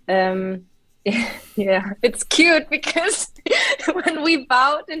 Yeah, it's cute because when we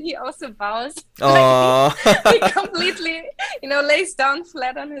bowed and he also bows, like he completely, you know, lays down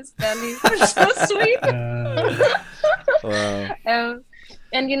flat on his belly. It's so sweet. Wow.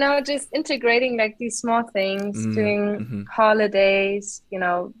 And, you know, just integrating like these small things, doing holidays, you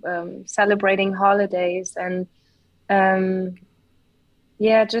know, celebrating holidays, and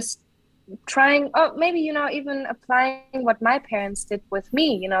just trying, or maybe, you know, even applying what my parents did with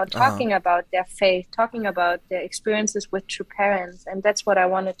me, you know, talking about their faith, talking about their experiences with true parents. And that's what I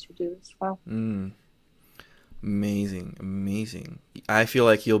wanted to do as well. Amazing. I feel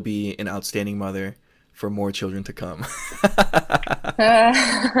like you'll be an outstanding mother for more children to come.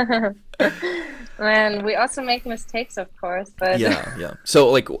 Man, we also make mistakes, of course, but yeah. So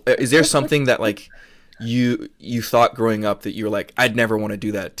like, is there something that like you thought growing up that you were like, I'd never want to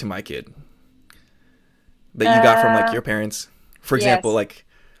do that to my kid, that you got from like your parents? For example, like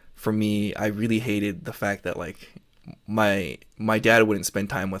for me, I really hated the fact that like my dad wouldn't spend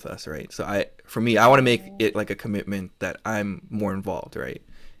time with us, right? So I want to make it like a commitment that I'm more involved, right,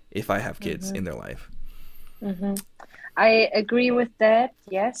 if I have kids in their life. I agree with that.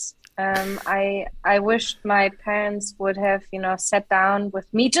 Yes. I wished my parents would have, you know, sat down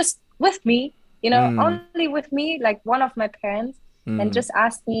with me, just with me, you know, only with me, like one of my parents, and just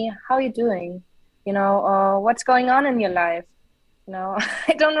asked me, how are you doing? You know, or what's going on in your life? You know,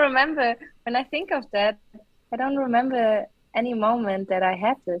 I don't remember, when I think of that, I don't remember any moment that I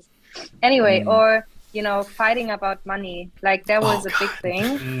had this. Anyway, or, you know, fighting about money, like that was a big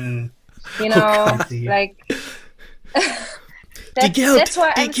thing. You know, like that's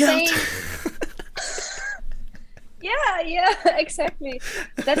why I'm saying. Yeah, exactly.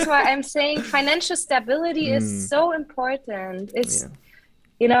 That's why I'm saying financial stability is so important. It's,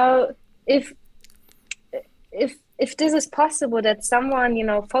 you know, if this is possible, that someone, you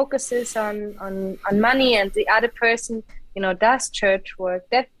know, focuses on money and the other person does church work,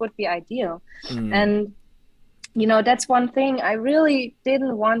 that would be ideal. And that's one thing I really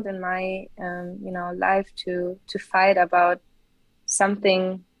didn't want in my life, to fight about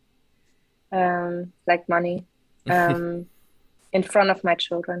something like money in front of my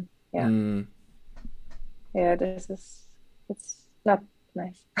children. It's not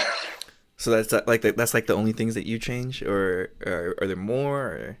nice. So that's the only things that you change, or are there more,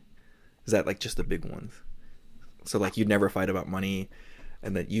 or is that like just the big ones? So like you'd never fight about money,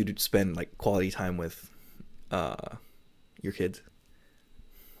 and that you'd spend like quality time with your kids.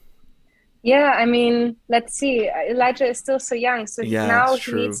 Yeah, I mean, let's see. Elijah is still so young, so now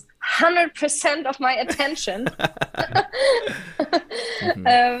he needs 100% of my attention.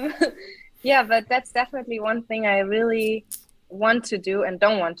 Yeah, but that's definitely one thing I really want to do and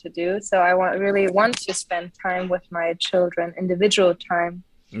don't want to do. So I really want to spend time with my children, individual time,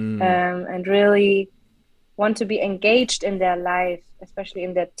 and really want to be engaged in their life, especially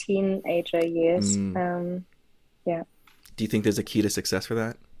in their teenager years. Yeah. Do you think there's a key to success for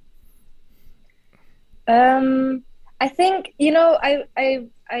that? I think,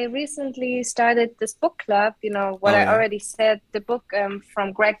 I recently started this book club, I already said, the book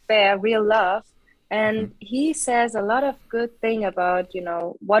from Greg Bear, Real Love. And he says a lot of good thing about,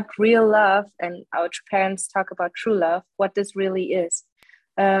 what real love, and our parents talk about true love, what this really is.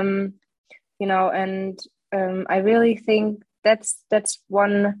 And I really think that's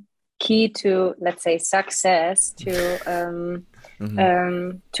one key to, let's say, success, to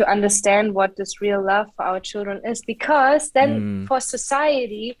understand what this real love for our children is, because then for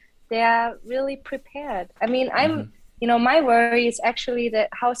society they are really prepared. I mean, my worry is actually that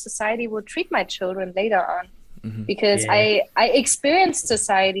how society will treat my children later on, because I experienced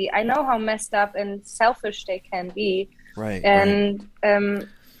society. I know how messed up and selfish they can be, and and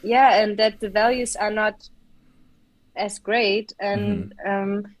that the values are not as great, and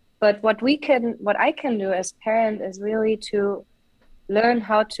but what I can do as parent is really to learn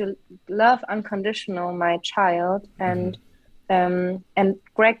how to love unconditional my child, and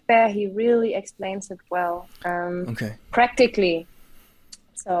Greg Bear, he really explains it well, practically.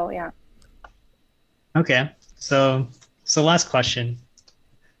 So yeah. Okay, so last question.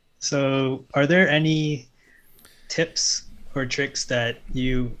 So are there any tips or tricks that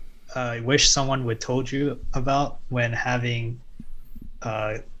you wish someone would told you about when having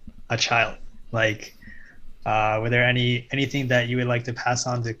a child? Like, were there anything that you would like to pass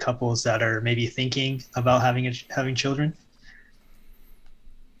on to couples that are maybe thinking about having children?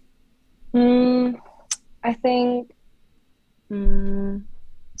 I think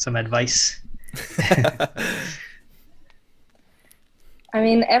some advice. I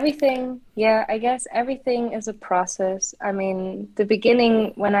mean, everything. Yeah, I guess everything is a process. I mean, the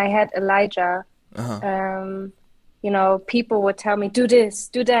beginning when I had Elijah, people would tell me, do this,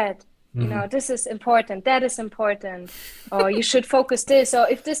 do that. This is important, that is important, or you should focus this, or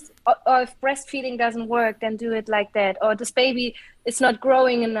if breastfeeding doesn't work, then do it like that, or this baby is not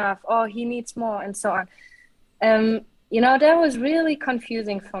growing enough, or he needs more, and so on. That was really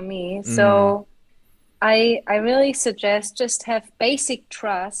confusing for me. So I really suggest just have basic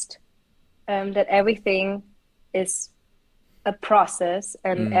trust that everything is a process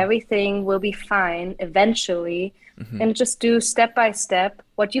and everything will be fine eventually, and just do step by step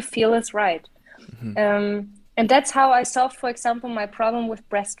what you feel is right. And that's how I solved, for example, my problem with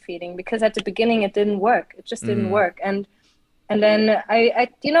breastfeeding, because at the beginning it didn't work. It just didn't work. And then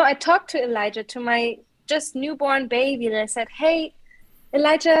I talked to Elijah, to my just newborn baby, and I said, hey,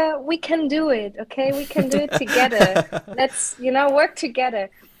 Elijah, we can do it. Okay, we can do it together. Let's, work together.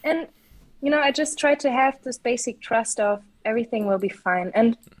 And, I just try to have this basic trust of everything will be fine.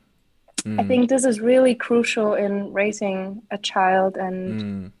 And I think this is really crucial in raising a child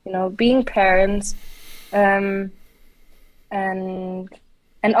and, being parents. And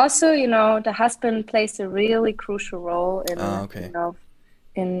also, the husband plays a really crucial role in,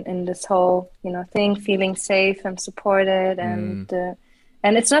 in this whole, thing, feeling safe and supported.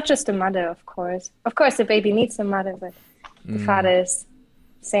 And it's not just the mother, of course. Of course, the baby needs a mother, but the father is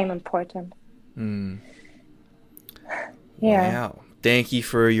same important. Yeah. Wow. Thank you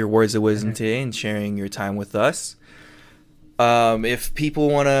for your words of wisdom today and sharing your time with us. If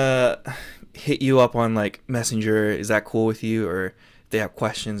people want to hit you up on like Messenger, is that cool with you? Or if they have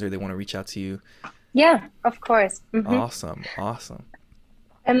questions or they want to reach out to you? Yeah, of course. Awesome.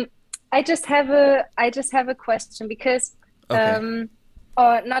 I just have a question, because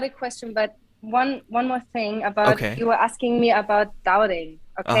or not a question, but one more thing about you were asking me about doubting.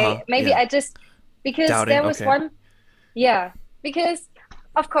 Maybe I just, because doubting, there was one, because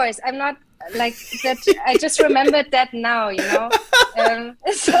of course I'm not like that. I just remembered that now, you know.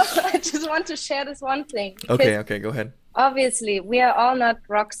 So I just want to share this one thing. Okay, go ahead. Obviously, we are all not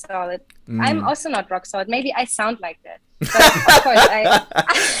rock solid. I'm also not rock solid. Maybe I sound like that, but of course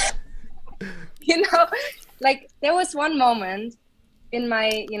I you know, like there was one moment in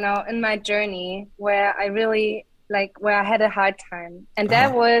my journey where I really where I had a hard time, and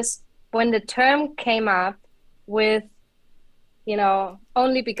that was when the term came up with, you know,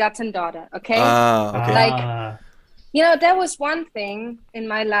 only begotten daughter. Okay. Like, you know, that was one thing in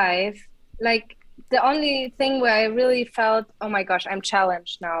my life, like the only thing where I really felt, oh my gosh, I'm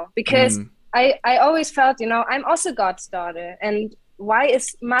challenged now, because I always felt, you know, I'm also God's daughter, and why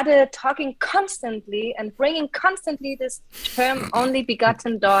is mother talking constantly and bringing constantly this term only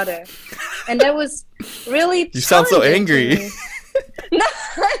begotten daughter? And that was really you sound so angry. No,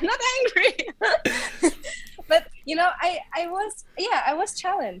 I'm not angry. But you know, I was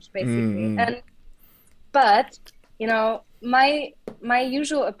challenged basically. But you know, my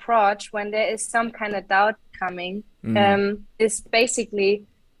usual approach when there is some kind of doubt coming is basically,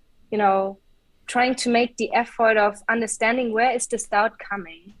 you know, trying to make the effort of understanding where is this doubt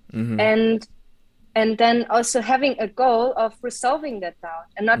coming, and then also having a goal of resolving that doubt,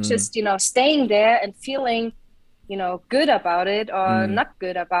 and not just, you know, staying there and feeling, you know, good about it or not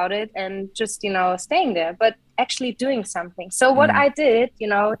good about it and just, you know, staying there, but actually doing something. So what I did, you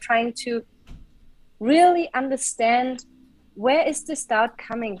know, trying to really understand where is this doubt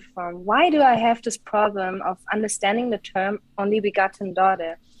coming from? Why do I have this problem of understanding the term only begotten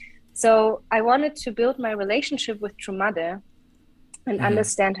daughter? So I wanted to build my relationship with True Mother and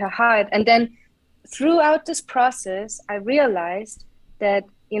understand her heart. And then throughout this process, I realized that,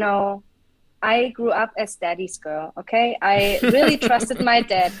 you know, I grew up as daddy's girl, okay? I really trusted my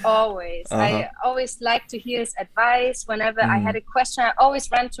dad, always. I always liked to hear his advice. Whenever I had a question, I always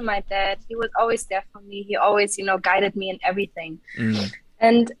ran to my dad. He was always there for me. He always, you know, guided me in everything.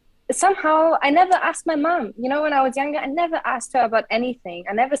 And somehow I never asked my mom. You know, when I was younger, I never asked her about anything.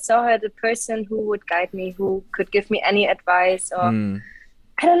 I never saw her the person who would guide me, who could give me any advice, or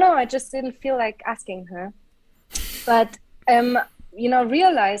I don't know. I just didn't feel like asking her. But you know,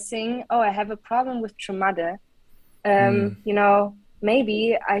 realizing, oh, I have a problem with True Mother, you know,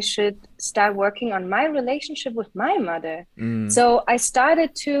 maybe I should start working on my relationship with my mother. So I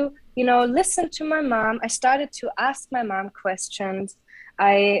started to, you know, listen to my mom. I started to ask my mom questions.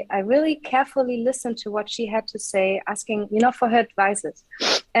 I really carefully listened to what she had to say, asking, you know, for her advices.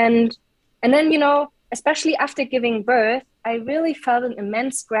 And then, you know, especially after giving birth, I really felt an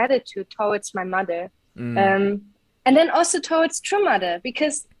immense gratitude towards my mother. And then also towards True Mother,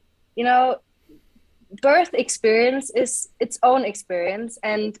 because, you know, birth experience is its own experience.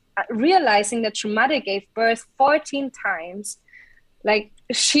 And realizing that True Mother gave birth 14 times, like,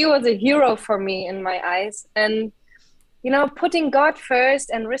 she was a hero for me in my eyes. And, you know, putting God first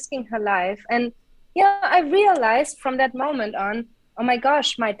and risking her life. And, you know, I realized from that moment on, oh my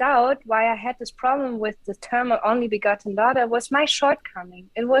gosh, my doubt, why I had this problem with the term only begotten daughter, was my shortcoming.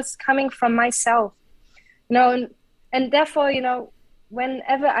 It was coming from myself. You know, and therefore, you know,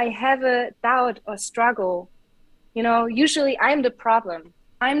 whenever I have a doubt or struggle, you know, usually I'm the problem.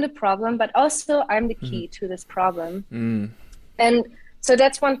 I'm the problem, but also I'm the key to this problem. And so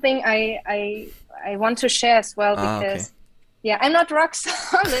that's one thing I want to share as well, because, yeah, I'm not rock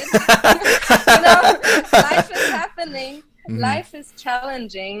solid. You know, life is happening. Life is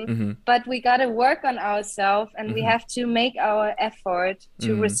challenging, but we got to work on ourselves, and we have to make our effort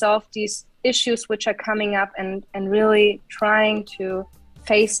to resolve these issues which are coming up, and really trying to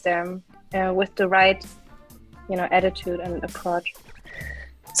face them with the right, you know, attitude and approach.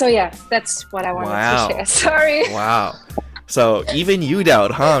 So yeah, that's what I wanted to share. Sorry. Wow. So even you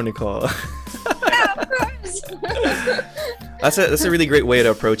doubt, huh, Nicole? Yeah, of course. That's a really great way of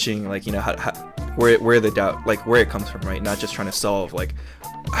approaching, like, you know, where the doubt, like, where it comes from, right? Not just trying to solve, like,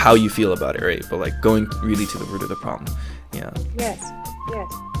 how you feel about it, right? But, like, going really to the root of the problem. Yeah. Yes.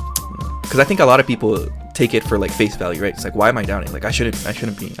 Because I think a lot of people take it for, like, face value, right? It's like, why am I doubting? Like, I shouldn't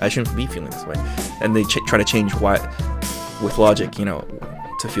be feeling this way, and they try to change why with logic, you know,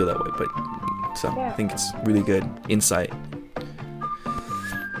 to feel that way. But so I think it's really good insight.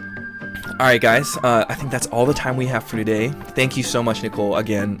 All right, guys. I think that's all the time we have for today. Thank you so much, Nicole.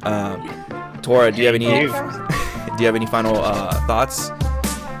 Again, Tora, do you have any final thoughts?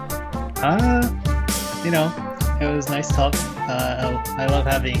 You know, it was nice talk. I love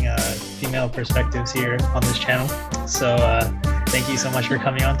having female perspectives here on this channel. So thank you so much for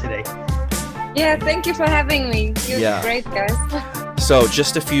coming on today. Yeah, thank you for having me. You're great, guys. So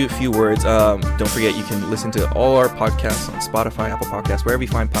just a few words. Don't forget, you can listen to all our podcasts on Spotify, Apple Podcasts, wherever you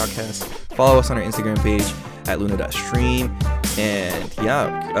find podcasts. Follow us on our Instagram page at luna.stream. And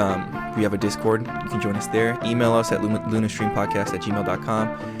yeah, we have a Discord. You can join us there. Email us at lunastreampodcast@gmail.com.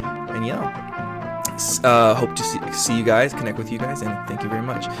 And yeah, hope to see you guys, connect with you guys, and thank you very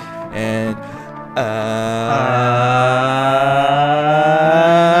much. And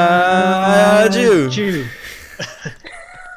Jew.